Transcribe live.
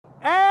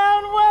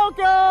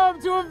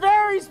welcome to a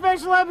very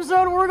special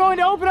episode where we're going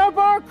to open up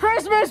our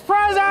Christmas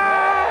presents!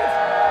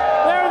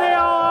 There they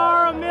all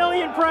are, a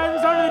million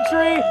presents under the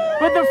tree.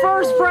 But the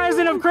first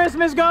present of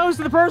Christmas goes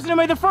to the person who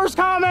made the first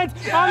comment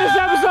on this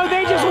episode.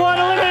 They just won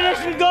a limited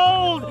edition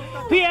gold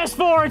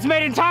PS4. It's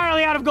made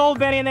entirely out of gold,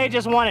 Benny, and they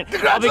just won it.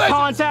 I'll be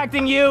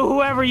contacting you,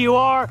 whoever you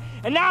are.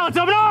 And now let's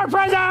open our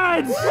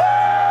presents!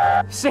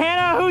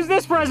 Santa, who's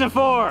this present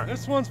for?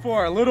 This one's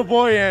for our little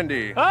boy,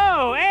 Andy.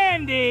 Oh,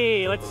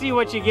 Andy! Let's see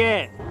what you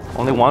get.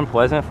 Only one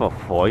present for a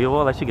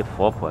 4-year-old? I should get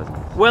 4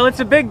 presents. Well,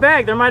 it's a big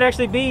bag. There might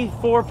actually be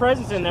 4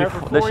 presents in there for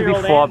 4-year-old There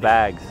should be 4 Andy.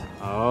 bags.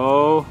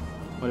 Oh,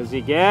 what does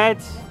he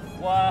get?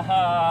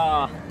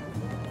 Wow.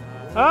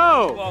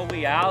 Oh! Well,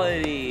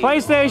 reality.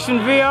 PlayStation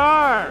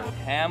VR.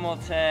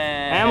 Hamilton.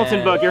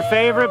 Hamilton book, your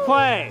favorite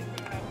play.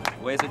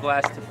 Where's the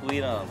glass to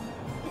freedom?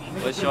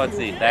 Where's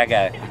Shorty? That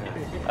guy.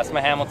 That's my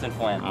Hamilton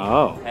fan.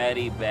 Oh.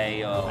 Eddie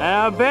Bayo.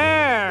 A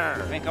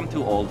bear. I think I'm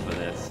too old for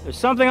this. There's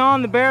something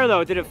on the bear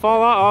though. Did it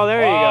fall out? Oh,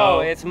 there you Oh, go.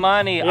 it's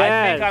money. Yes.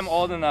 I think I'm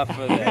old enough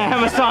for this.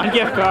 Amazon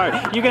gift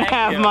card. You can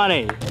have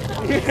money.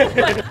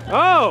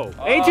 Oh,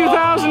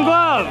 A2000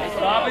 glove.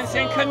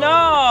 Robinson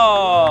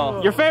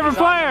Cano. Your favorite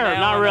player?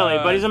 Not really,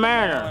 but he's a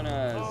Mariner.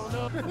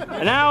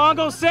 And now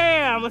Uncle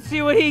Sam. Let's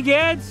see what he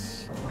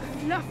gets.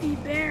 Fluffy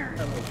bear.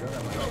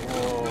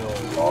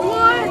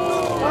 What?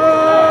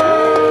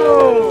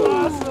 Oh!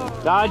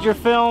 Dodger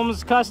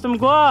Films custom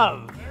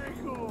glove.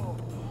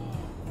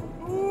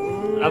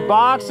 A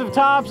box of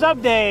Topps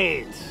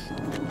updates.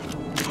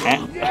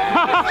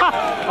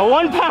 A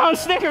 1-pound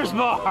Snickers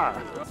bar.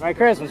 Merry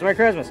Christmas, Merry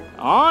Christmas.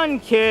 On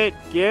Kit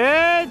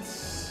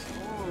gets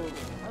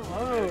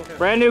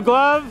brand new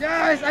glove.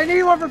 Guys, I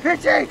need one for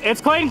pitching.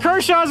 It's Clayton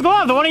Kershaw's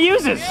glove, the one he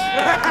uses.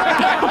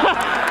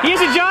 He's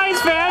a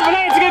Giants fan, but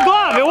hey, it's a good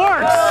glove. It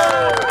works.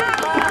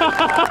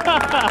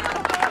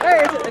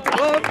 Hey, it's a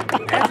glove.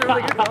 It's a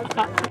really good glove.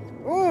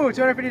 Ooh,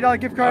 $250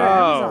 gift card at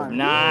Amazon.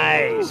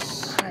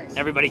 Nice.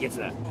 Everybody gets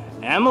that.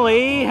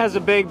 Emily has a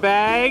big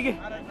bag.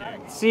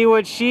 Let's see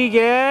what she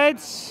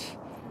gets.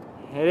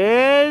 It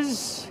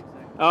is,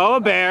 oh, a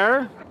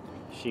bear.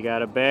 She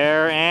got a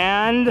bear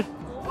and an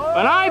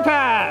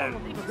iPad.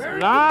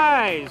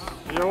 Nice.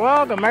 You're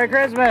welcome. Merry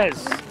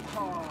Christmas.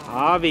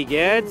 Avi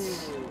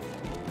gets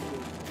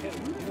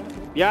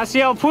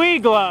Yasiel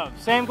Puig glove.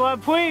 Same glove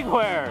Puig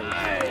wears.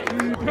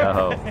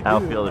 Yo,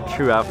 outfielder,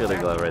 true outfielder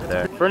glove right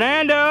there.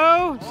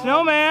 Fernando,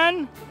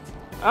 Snowman.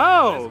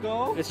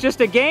 Oh, it's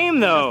just a game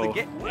though.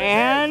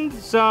 And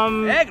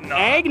some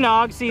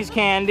eggnog sees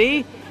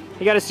candy.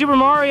 You got a Super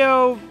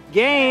Mario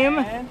game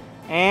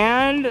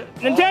and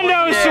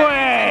Nintendo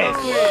Switch.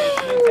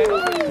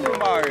 Super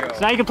Mario. So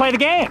now you can play the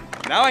game.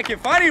 Now I can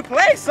finally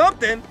play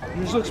something.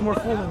 Yours looks more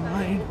full than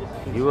mine.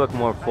 You look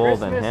more full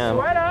than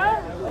him.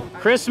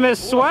 Christmas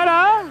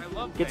sweater.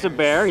 Gets a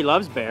bear. He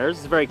loves bears.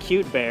 It's a very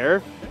cute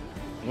bear.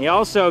 And he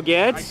also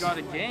gets... I got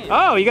a game.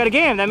 Oh, you got a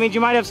game. That means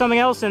you might have something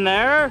else in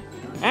there.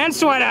 And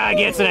Sweater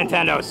gets a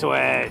Nintendo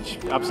Switch.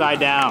 Upside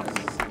down.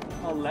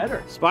 A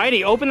letter.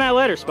 Spidey, open that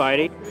letter,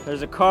 Spidey.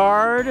 There's a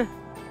card.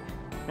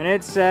 And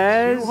it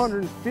says...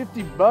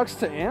 $250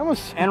 to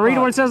Amazon. And read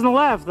what it says on the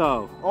left,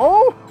 though.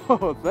 Oh,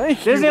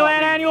 thank you.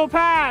 Disneyland annual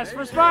pass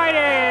for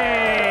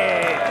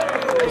Spidey.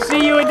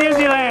 See you at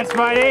Disneyland,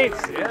 Spidey.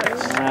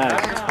 Yes.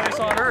 Yes.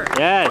 On Earth.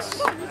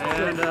 Yes.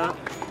 And,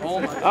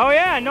 Oh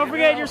yeah, and don't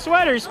forget your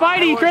sweater, your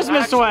Spidey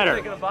Christmas sweater.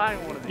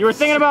 You were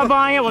thinking about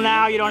buying it? Well,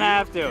 now you don't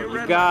have to.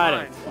 You got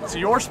it. It's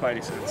your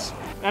Spidey sense.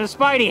 And a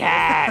Spidey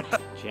hat.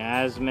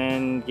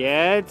 Jasmine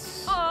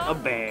gets a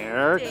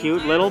bear,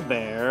 cute little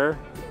bear.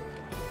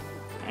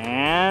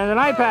 And an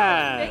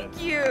iPad.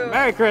 Thank you.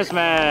 Merry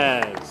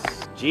Christmas.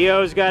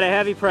 Gio's got a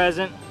heavy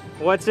present.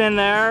 What's in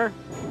there?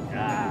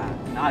 Now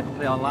I can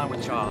play online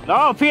with y'all.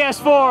 Oh,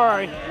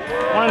 PS4.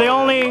 One of the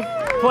only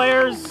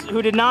players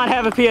who did not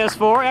have a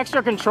PS4.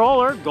 Extra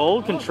controller,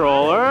 gold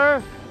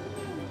controller.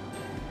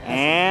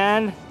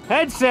 And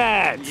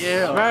headset.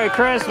 Yeah. Merry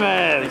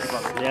Christmas.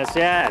 Yes,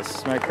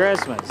 yes. Merry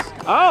Christmas.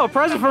 Oh, a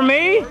present for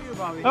me?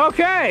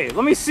 Okay,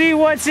 let me see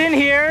what's in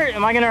here.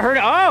 Am I gonna hurt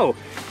it? Oh,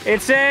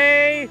 it's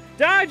a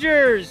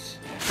Dodgers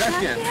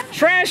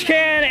trash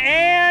can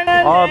and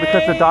Oh,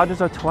 because the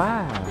Dodgers are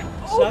twat.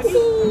 A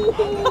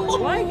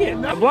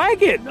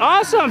blanket.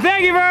 Awesome.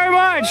 Thank you very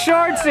much,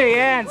 Shortsy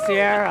and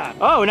Sierra.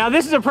 Oh, now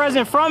this is a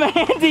present from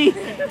Andy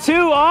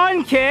to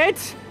On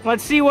Kit.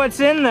 Let's see what's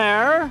in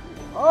there.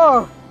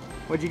 Oh,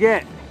 what'd you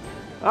get?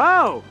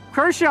 Oh,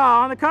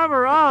 Kershaw on the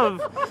cover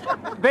of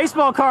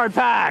baseball card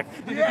pack.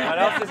 What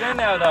else is in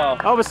there though?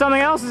 Oh, but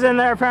something else is in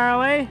there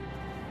apparently.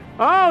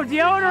 Oh,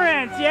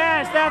 deodorant.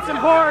 Yes, that's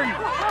important.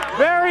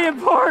 Very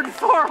important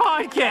for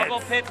On Kit. Double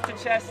pitch to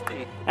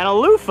Chesty. And a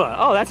loofah.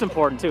 Oh, that's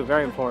important too.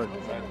 Very important.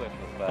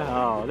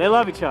 Oh, they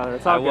love each other.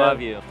 It's all I good.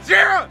 love you.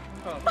 Sierra!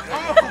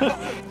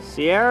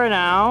 Sierra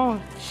now,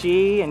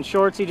 she and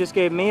Shortsy just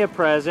gave me a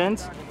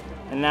present.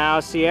 And now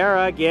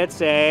Sierra gets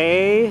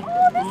a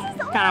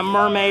kind of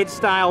mermaid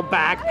style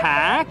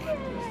backpack.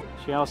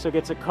 She also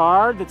gets a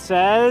card that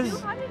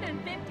says,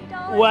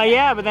 $250. well,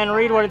 yeah, but then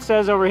read what it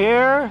says over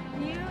here.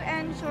 You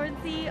and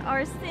Shorty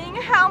are seeing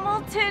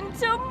Hamilton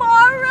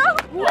tomorrow.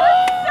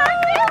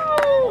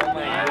 Oh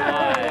my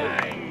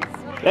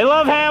God. They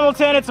love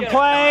Hamilton. It's a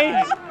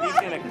play. He's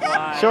gonna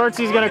cry.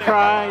 Shortsy's gonna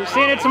cry. You're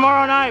seeing it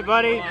tomorrow night,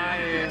 buddy.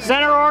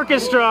 Center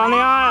orchestra on the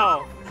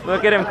aisle.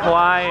 Look at him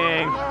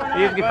crying.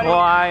 He's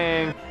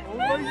crying.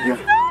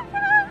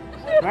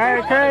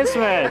 Merry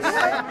Christmas.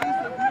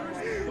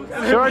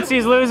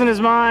 Shortsy's losing his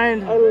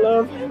mind. I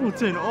love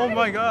Hamilton. Oh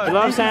my God. He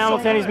loves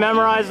Hamilton. He's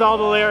memorized all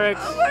the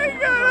lyrics. Oh my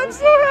God, I'm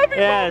so happy.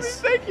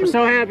 Yes. Thank you. We're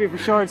so happy for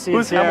Shortsy.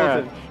 Who's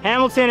Hamilton?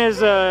 Hamilton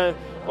is a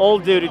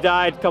old dude who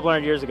died a couple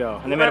hundred years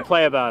ago, and they made a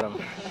play about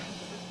him.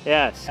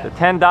 Yes. The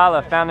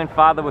 $10 founding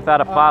father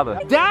without a father.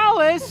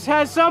 Dallas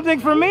has something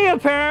for me,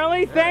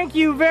 apparently. Thank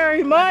you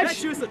very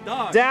much.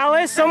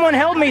 Dallas, someone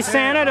help me,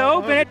 Santa, to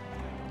open it.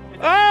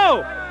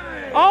 Oh!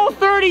 All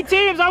 30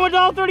 teams. I went to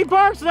all 30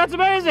 parks, so that's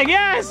amazing.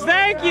 Yes,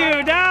 thank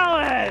you,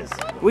 Dallas.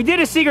 We did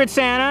a Secret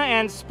Santa,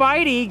 and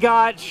Spidey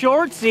got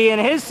Shortsy in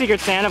his Secret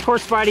Santa. Of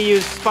course, Spidey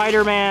used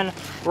Spider-Man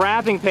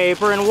wrapping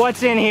paper, and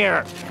what's in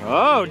here?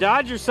 Oh,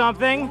 Dodger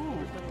something.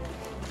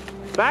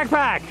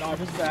 Backpack.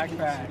 Dodger's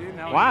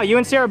backpack. Wow, you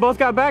and Sarah both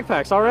got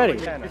backpacks already.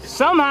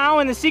 Somehow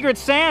in the Secret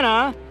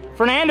Santa,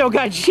 Fernando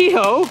got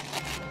Gio,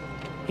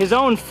 his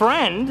own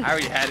friend. I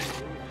already had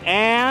it.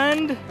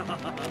 And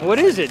what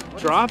is it?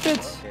 Drop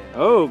It?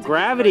 Oh,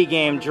 gravity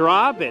game,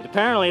 Drop It.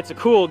 Apparently it's a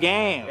cool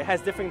game. It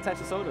has different types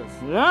of sodas.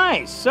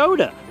 Nice,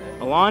 soda.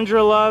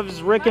 Alondra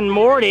loves Rick and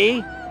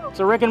Morty. It's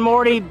a Rick and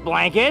Morty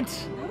blanket.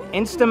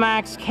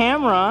 Instamax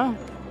camera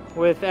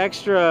with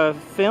extra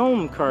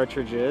film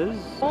cartridges.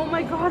 Oh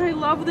my God, I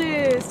love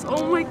this.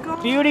 Oh my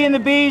God. Beauty and the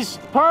Beast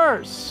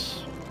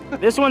purse.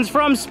 This one's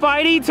from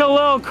Spidey to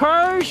Lil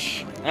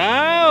Kirsch.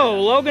 Oh,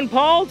 Logan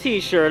Paul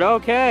t-shirt,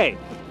 okay.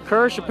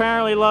 Kirsch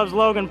apparently loves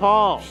Logan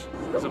Paul.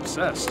 He's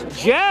obsessed.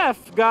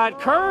 Jeff got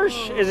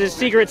Kirsch as his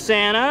Secret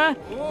Santa.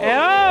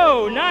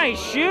 Oh, nice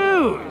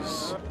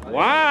shoes.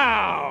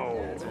 Wow,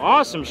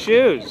 awesome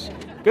shoes.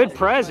 Good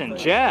present,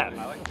 Jeff.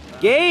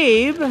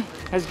 Gabe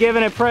has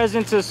given a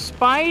present to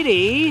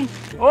Spidey.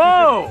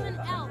 Whoa,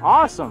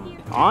 awesome.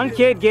 On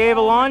Kid gave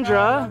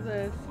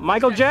Alondra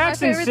Michael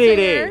Jackson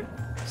CD.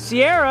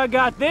 Sierra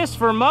got this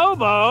for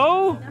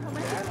Mobo.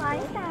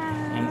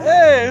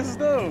 Hey, this is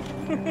dope.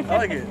 I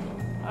like it.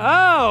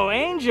 Oh,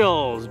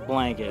 Angel's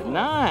blanket,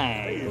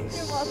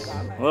 nice.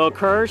 Lil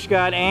Kirsch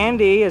got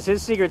Andy as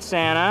his Secret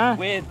Santa.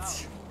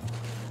 With.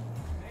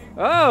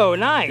 Oh,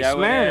 nice, Yeah,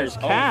 Mariners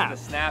cap.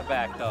 The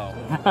snapback though.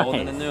 Old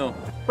and the new.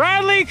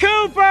 Bradley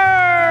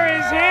Cooper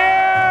is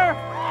here.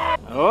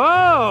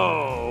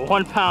 Whoa,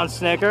 1 pound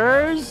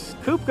Snickers.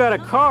 Coop got a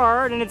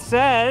card and it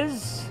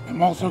says,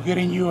 I'm also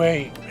getting you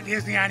a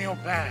Disney annual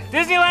pass.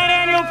 Disneyland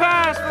annual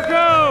pass for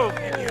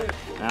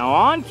Coop. Now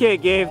On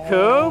Kid gave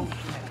Coop.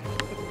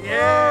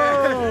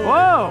 Yeah.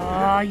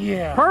 Whoa.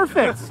 Yeah.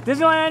 Perfect.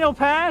 Disneyland annual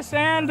pass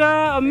and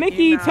a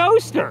Mickey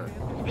toaster.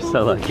 You're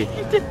so lucky.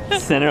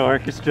 Center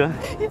orchestra.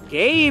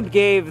 Gabe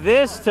gave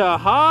this to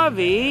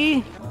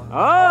Javi.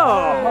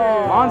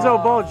 Oh, Lonzo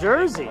Ball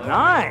jersey.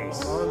 Nice.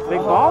 Big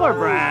baller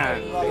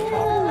brand.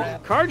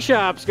 Card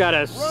Shop's got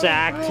a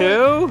sack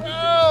too.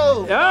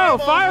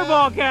 Oh,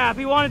 Fireball cap.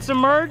 He wanted some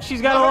merch.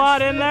 He's got a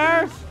lot in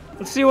there.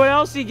 Let's see what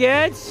else he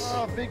gets.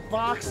 Oh, big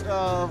box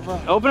of...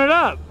 Open it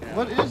up.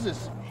 What is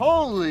this?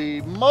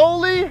 Holy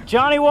moly!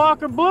 Johnny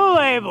Walker Blue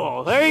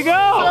Label. There you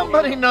go.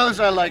 Somebody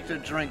knows I like to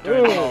drink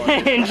during the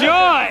holidays.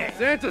 Enjoy.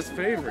 Santa's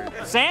favorite.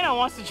 Santa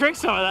wants to drink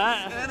some of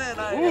that.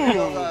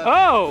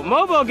 Oh,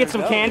 Mobo gets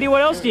some candy.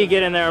 What else do you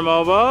get in there,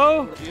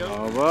 Mobo?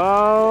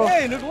 Mobo.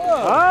 Hey, new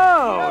glove.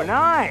 Oh,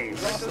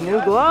 nice.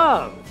 New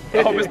glove.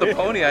 I hope it's the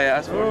pony I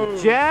asked for.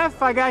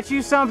 Jeff, I got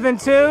you something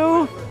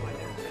too.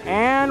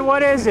 And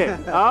what is it?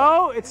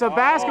 Oh, it's a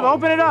basket.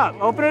 Open it up.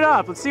 Open it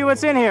up. Let's see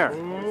what's in here.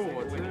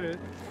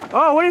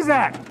 Oh, what is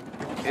that?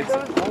 It's,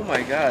 oh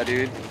my God,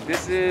 dude.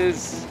 This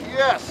is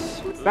Yes!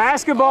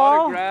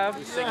 Basketball. autograph.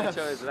 The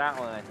signature is that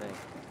one, I think.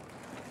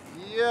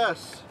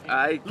 Yes!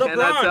 I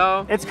cannot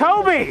tell. It's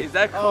Kobe. Is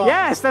that cool?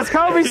 Yes, that's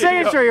Kobe's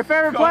signature, your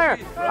favorite player.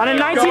 On a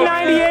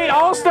 1998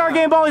 All-Star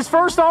game ball, his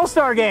first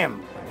All-Star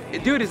game.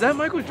 Dude, is that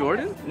Michael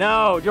Jordan?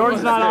 No,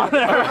 Jordan's not on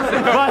there.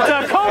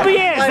 But Kobe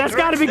is. That's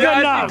got to be good I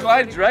enough. think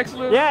Clyde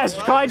Drexler. Yes,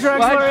 Clyde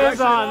Drexler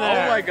is on Oh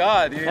there. my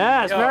God, dude.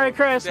 Yes, Yo, Merry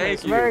Christmas.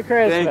 thank you. Merry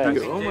Christmas. Thank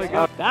you. Oh my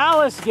God.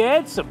 Dallas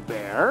gets a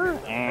bear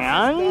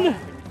and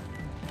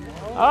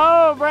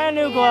oh, brand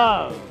new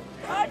glove.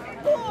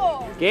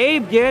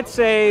 Gabe gets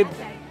a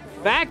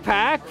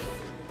backpack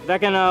that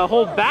can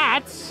hold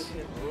bats.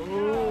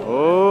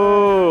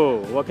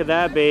 Oh, what could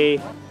that be?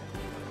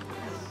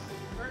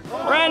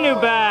 Brand new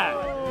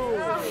bat.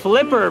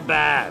 Flipper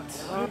bat.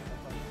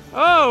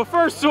 Oh,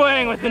 first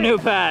swing with the new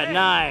bat.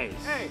 Nice.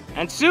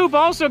 And Soup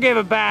also gave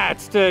a bat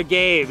to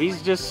Gabe.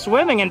 He's just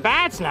swimming in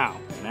bats now.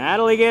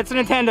 Natalie gets a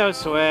Nintendo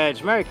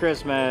Switch. Merry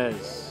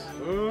Christmas.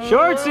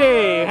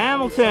 Shortsy,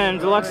 Hamilton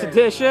Deluxe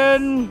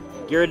Edition.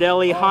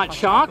 Ghirardelli Hot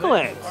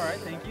Chocolate. All right,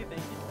 thank you,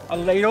 thank you. A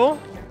ladle.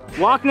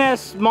 Loch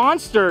Ness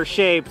Monster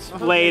shaped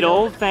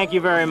ladle. Thank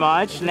you very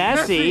much.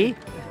 Nessie,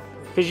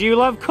 because you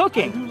love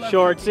cooking.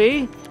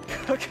 Shortsy.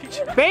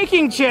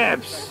 Baking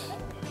chips.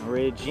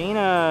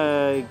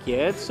 Regina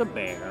gets a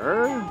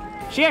bear.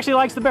 She actually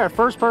likes the bear.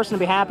 First person to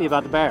be happy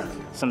about the bear.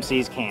 Some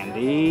C's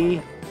candy.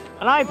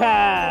 An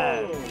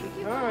iPad.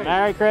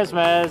 Merry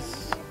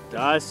Christmas.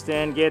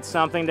 Dustin gets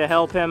something to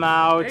help him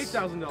out.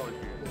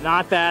 $8,000.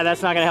 Not that.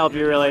 That's not going to help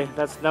you, really.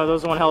 No,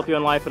 those won't help you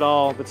in life at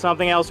all. But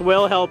something else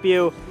will help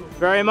you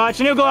very much.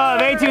 A new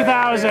glove,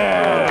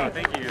 A2000.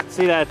 Thank you.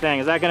 See that thing?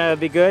 Is that going to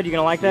be good? You going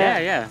to like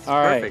that? Yeah, it's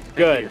all right, perfect.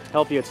 good. Thank you.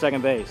 Help you at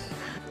second base.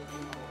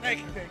 Thank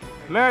you.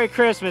 Merry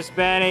Christmas,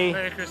 Benny.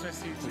 Merry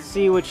Christmas to you too. Let's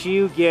see what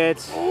you get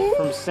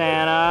from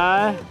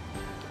Santa.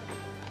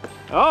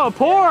 Oh, a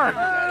pork!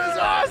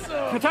 That is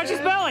awesome! Touch his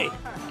belly.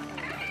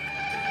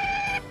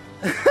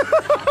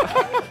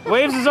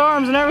 Waves his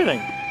arms and everything.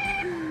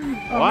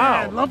 Oh,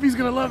 Wow. Man, Lumpy's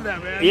gonna love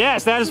that, man.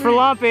 Yes, that is for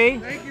Lumpy.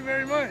 Thank you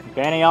very much.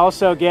 Benny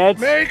also gets...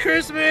 Merry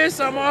Christmas!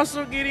 I'm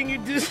also getting you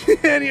Disney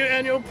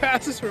annual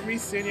passes for me,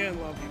 Senya, and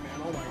Lumpy, man.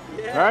 Oh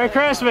my God. Merry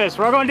Christmas.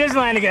 We're all going to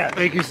Disneyland together.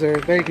 Thank you, sir.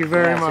 Thank you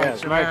very much.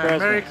 Yes, Merry Man,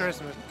 Christmas. Merry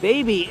Christmas.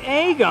 Baby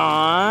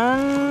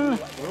Aegon.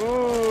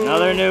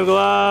 Another new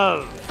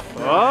glove.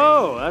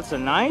 Oh, that's a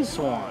nice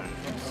one.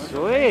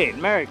 Sweet.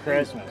 Merry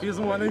Christmas. He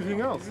doesn't want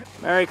anything else.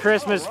 Merry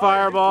Christmas,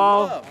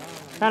 Fireball.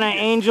 Kind of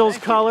Angels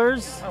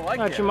colors. I like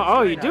Not that. your It's oh,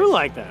 very you do nice.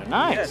 like that.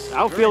 Nice. Yes,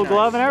 Outfield very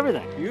glove nice. and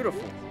everything.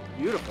 Beautiful.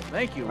 Beautiful.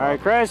 Thank you. Merry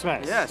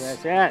Christmas. Yes.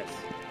 Yes, yes.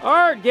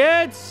 Art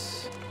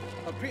gets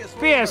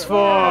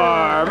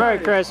PS4. Merry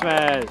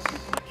Christmas.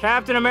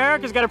 Captain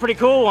America's got a pretty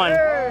cool one.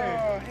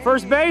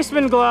 First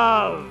baseman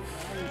glove.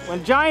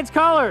 When Giants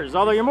colors.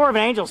 Although you're more of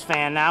an Angels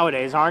fan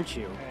nowadays, aren't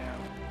you?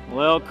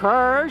 Lil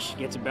Kirsch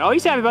gets a bear. Oh,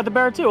 he's happy about the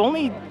bear too.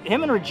 Only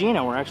him and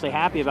Regina were actually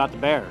happy about the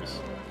Bears.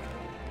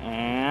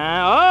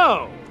 And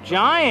oh,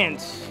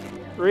 Giants.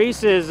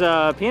 Reese's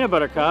peanut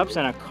butter cups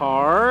and a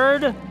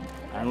card.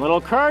 And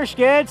Little Kirsch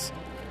gets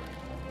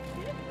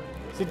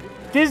a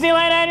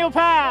Disneyland annual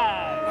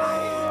pass.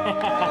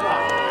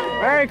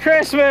 Merry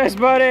Christmas,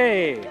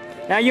 buddy.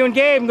 Now you and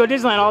Gabe can go to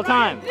Disneyland all the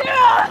time.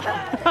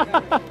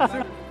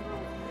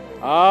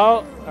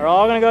 Oh, they're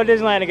all gonna go to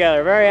Disneyland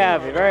together. Very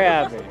happy, very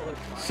happy.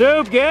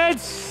 Soup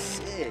gets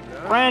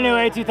brand new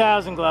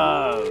A2000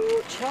 glove.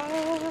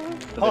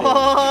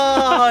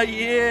 Oh,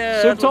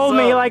 yeah. Soup told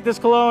me he liked this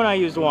cologne I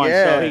used once,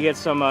 Yeah. so he gets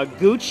some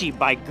Gucci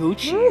by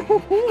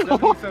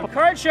Gucci.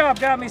 Card shop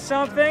got me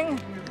something.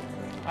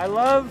 I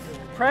love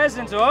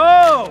presents.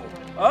 Oh,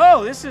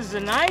 this is a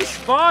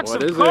nice box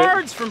What of is it?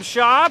 cards from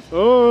shop.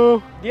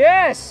 Oh.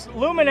 Yes,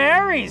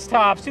 Luminaries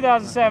Tops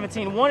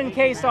 2017, one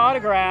encased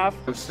autograph.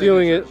 I'm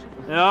stealing it.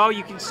 No,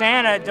 you can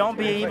Santa. Don't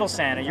be evil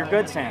Santa. You're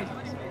good Santa.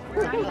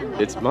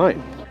 It's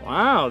mine.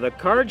 Wow, the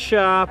card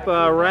shop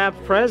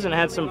wrapped present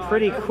had some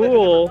pretty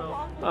cool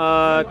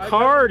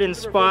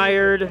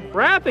card-inspired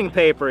wrapping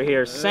paper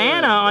here.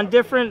 Santa on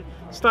different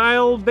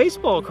style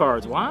baseball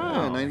cards.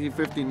 Wow.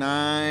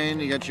 1959,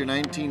 you got your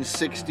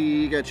 1960,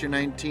 you got your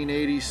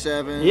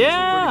 1987.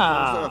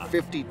 Yeah.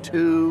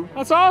 52.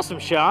 That's awesome,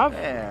 Shop.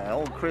 Yeah,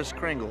 old Chris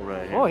Kringle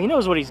right here. Oh, he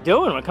knows what he's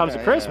doing when it comes to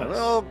The Christmas.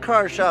 old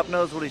car shop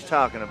knows what he's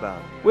talking about.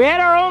 We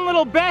had our own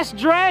little best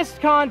dressed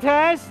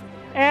contest,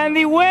 and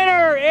the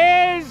winner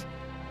is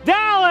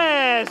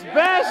Dallas.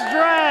 Best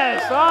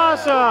dressed.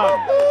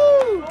 Awesome.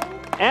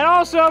 And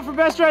also for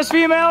best dressed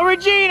female,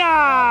 Regina.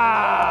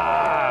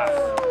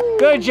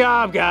 Good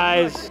job,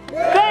 guys.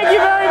 Thank you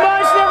very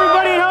much to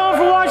everybody at home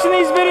for watching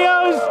these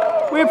videos.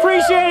 We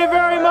appreciate it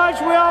very much.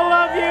 We all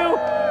love you.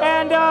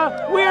 And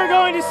we are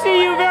going to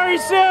see you very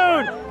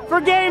soon for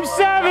Game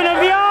 7 of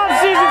the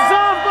Offseason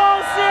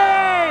Softball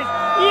Series.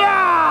 Yeah!